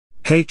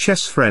Hey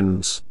chess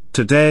friends,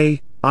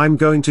 today, I'm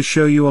going to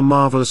show you a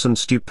marvelous and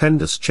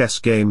stupendous chess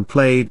game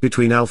played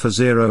between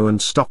AlphaZero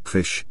and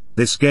Stockfish.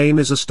 This game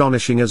is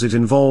astonishing as it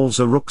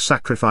involves a rook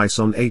sacrifice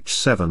on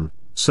h7,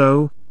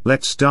 so,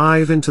 let's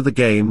dive into the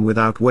game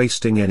without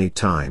wasting any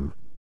time.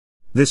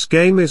 This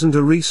game isn't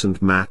a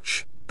recent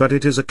match, but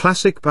it is a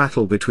classic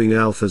battle between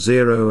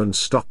AlphaZero and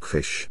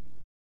Stockfish.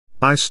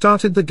 I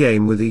started the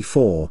game with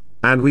e4,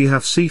 and we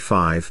have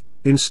c5,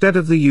 instead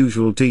of the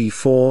usual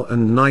d4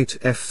 and knight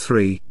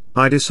f3.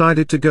 I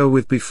decided to go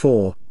with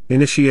b4,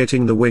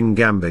 initiating the wing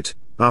gambit.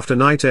 After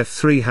knight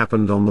f3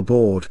 happened on the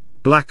board,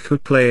 black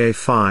could play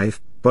a5,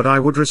 but I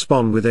would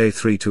respond with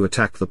a3 to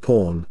attack the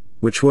pawn,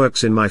 which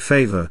works in my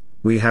favor.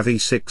 We have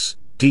e6,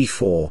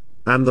 d4,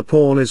 and the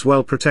pawn is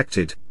well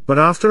protected, but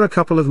after a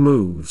couple of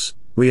moves,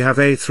 we have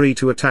a3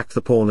 to attack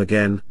the pawn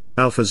again.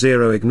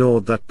 AlphaZero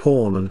ignored that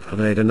pawn and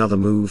played another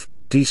move,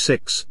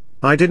 d6.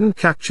 I didn't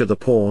capture the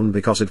pawn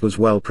because it was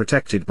well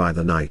protected by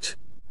the knight.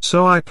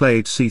 So I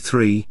played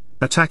c3,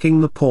 attacking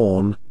the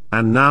pawn,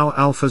 and now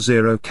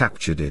AlphaZero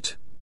captured it.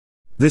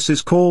 This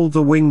is called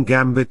the wing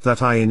gambit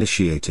that I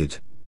initiated.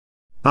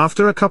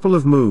 After a couple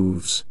of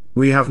moves,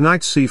 we have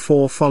knight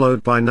c4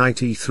 followed by knight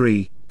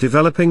e3,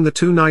 developing the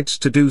two knights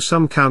to do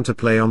some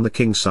counterplay on the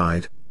king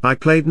side. I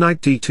played knight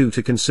d2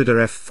 to consider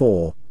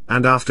f4,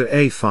 and after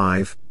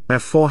a5,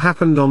 f4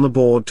 happened on the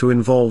board to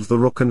involve the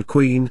rook and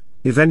queen.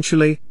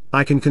 Eventually,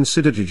 I can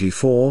consider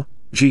g4,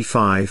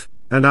 g5,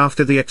 and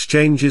after the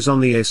exchanges on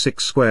the a6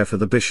 square for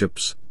the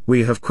bishops,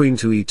 we have queen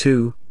to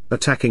e2,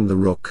 attacking the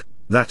rook.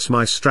 That's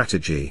my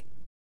strategy.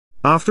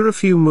 After a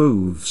few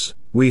moves,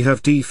 we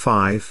have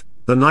d5,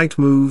 the knight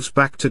moves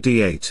back to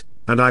d8,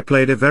 and I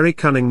played a very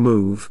cunning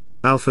move,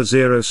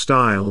 AlphaZero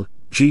style,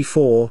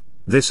 g4.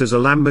 This is a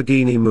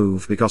Lamborghini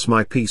move because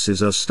my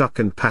pieces are stuck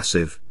and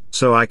passive,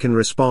 so I can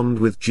respond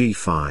with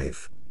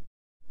g5.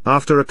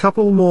 After a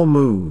couple more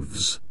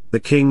moves, the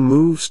king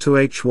moves to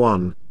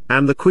h1,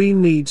 and the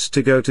queen needs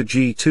to go to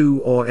g2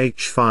 or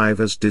h5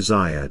 as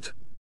desired.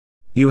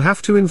 You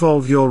have to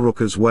involve your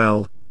rook as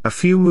well. A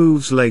few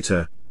moves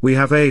later, we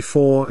have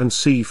a4 and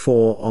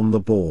c4 on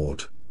the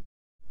board.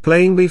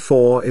 Playing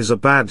b4 is a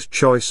bad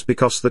choice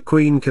because the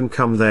queen can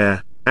come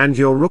there, and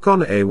your rook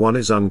on a1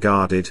 is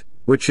unguarded,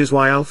 which is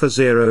why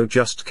AlphaZero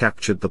just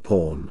captured the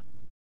pawn.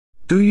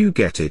 Do you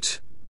get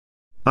it?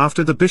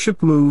 After the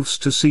bishop moves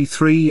to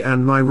c3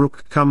 and my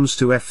rook comes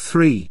to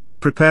f3,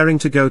 preparing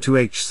to go to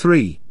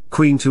h3,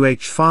 queen to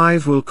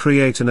h5 will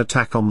create an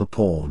attack on the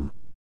pawn.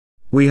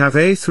 We have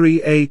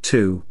a3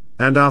 a2,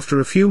 and after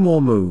a few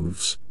more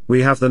moves,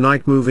 we have the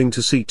knight moving to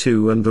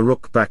c2 and the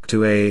rook back to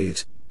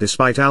a8.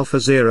 Despite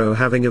AlphaZero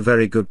having a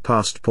very good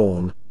passed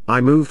pawn,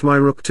 I moved my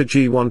rook to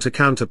g1 to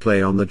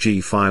counterplay on the g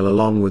file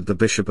along with the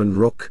bishop and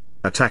rook,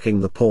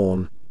 attacking the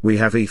pawn. We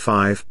have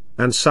e5,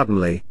 and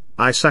suddenly,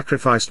 I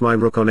sacrificed my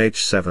rook on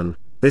h7.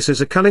 This is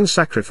a cunning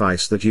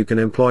sacrifice that you can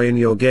employ in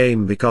your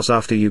game because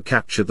after you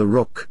capture the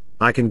rook,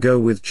 I can go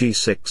with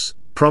g6,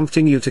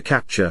 prompting you to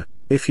capture.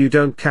 If you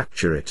don't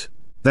capture it,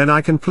 then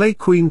I can play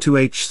queen to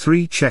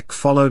h3 check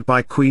followed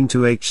by queen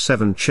to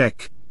h7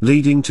 check,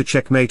 leading to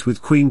checkmate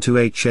with queen to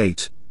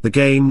h8. The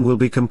game will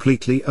be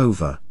completely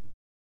over.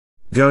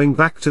 Going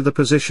back to the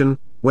position,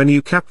 when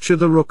you capture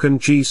the rook and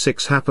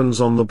g6 happens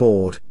on the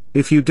board,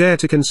 if you dare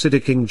to consider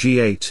king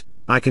g8,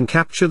 I can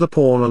capture the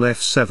pawn on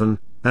f7,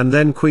 and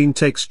then queen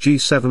takes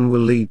g7 will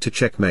lead to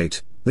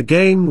checkmate. The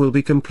game will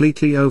be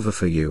completely over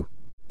for you.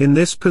 In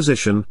this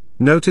position,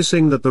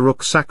 noticing that the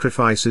rook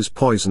sacrifice is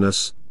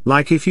poisonous,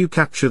 like if you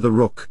capture the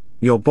rook,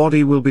 your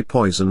body will be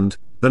poisoned.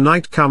 The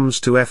knight comes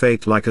to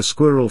f8 like a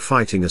squirrel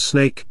fighting a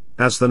snake.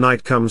 As the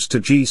knight comes to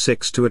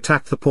g6 to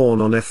attack the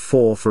pawn on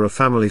f4 for a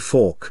family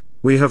fork,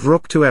 we have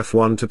rook to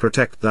f1 to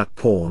protect that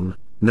pawn.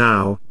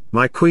 Now,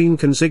 my queen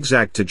can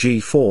zigzag to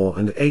g4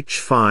 and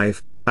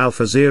h5.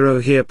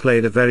 AlphaZero here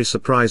played a very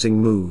surprising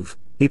move.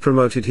 He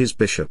promoted his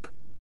bishop.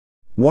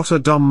 What a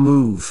dumb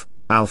move,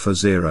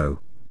 AlphaZero.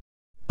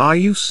 Are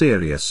you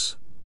serious?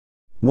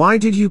 Why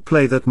did you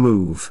play that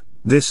move?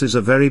 This is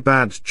a very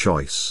bad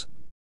choice.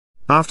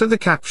 After the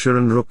capture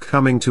and rook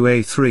coming to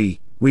a3,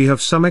 we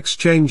have some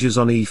exchanges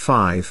on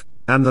e5,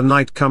 and the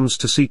knight comes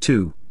to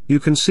c2. You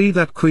can see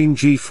that queen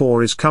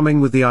g4 is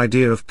coming with the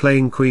idea of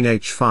playing queen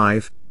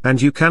h5,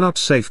 and you cannot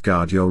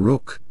safeguard your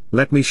rook.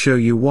 Let me show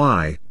you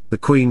why. The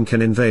queen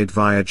can invade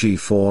via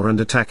g4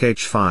 and attack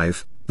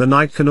h5. The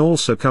knight can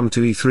also come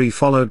to e3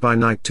 followed by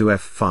knight to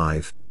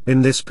f5.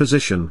 In this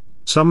position,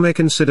 some may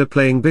consider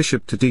playing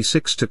bishop to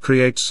d6 to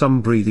create some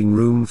breathing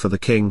room for the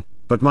king,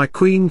 but my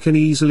queen can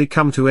easily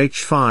come to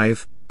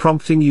h5,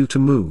 prompting you to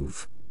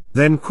move.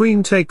 Then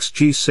queen takes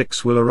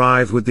g6 will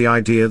arrive with the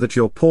idea that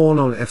your pawn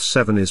on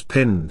f7 is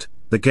pinned.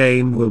 The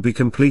game will be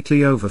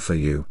completely over for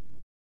you.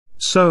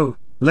 So,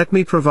 let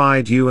me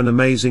provide you an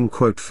amazing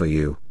quote for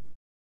you.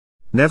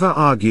 Never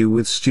argue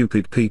with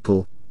stupid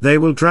people, they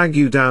will drag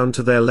you down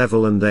to their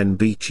level and then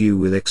beat you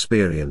with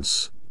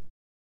experience.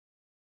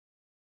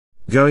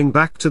 Going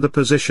back to the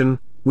position,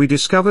 we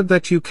discovered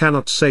that you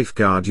cannot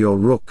safeguard your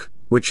rook,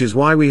 which is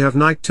why we have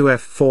knight to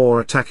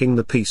f4 attacking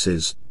the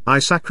pieces. I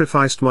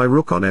sacrificed my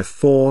rook on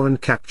f4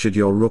 and captured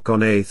your rook on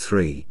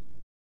a3.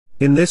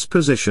 In this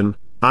position,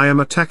 I am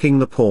attacking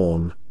the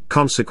pawn,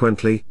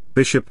 consequently,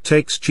 bishop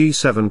takes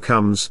g7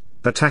 comes,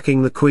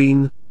 attacking the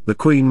queen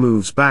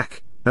moves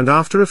back, and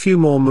after a few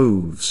more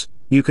moves,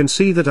 you can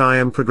see that I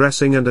am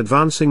progressing and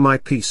advancing my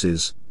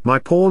pieces. My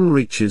pawn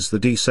reaches the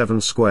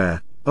d7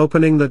 square,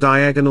 opening the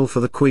diagonal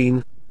for the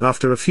queen.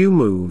 After a few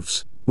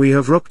moves, we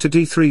have rook to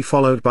d3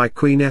 followed by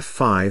queen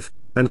f5,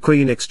 and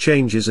queen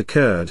exchanges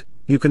occurred.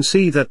 You can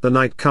see that the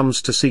knight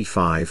comes to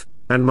c5,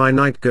 and my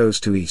knight goes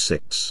to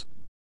e6.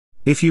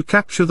 If you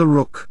capture the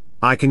rook,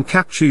 I can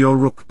capture your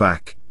rook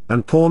back,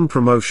 and pawn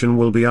promotion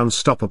will be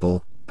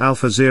unstoppable.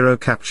 AlphaZero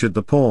captured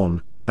the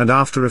pawn, and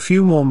after a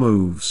few more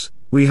moves,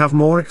 we have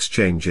more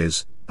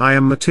exchanges. I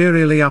am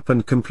materially up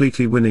and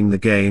completely winning the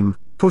game,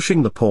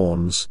 pushing the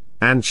pawns,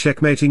 and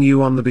checkmating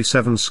you on the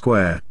b7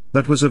 square.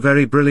 That was a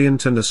very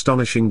brilliant and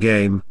astonishing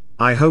game.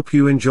 I hope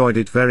you enjoyed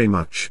it very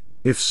much.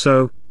 If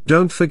so,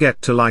 don't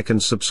forget to like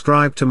and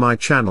subscribe to my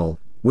channel.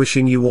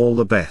 Wishing you all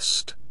the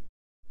best.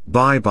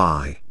 Bye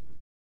bye.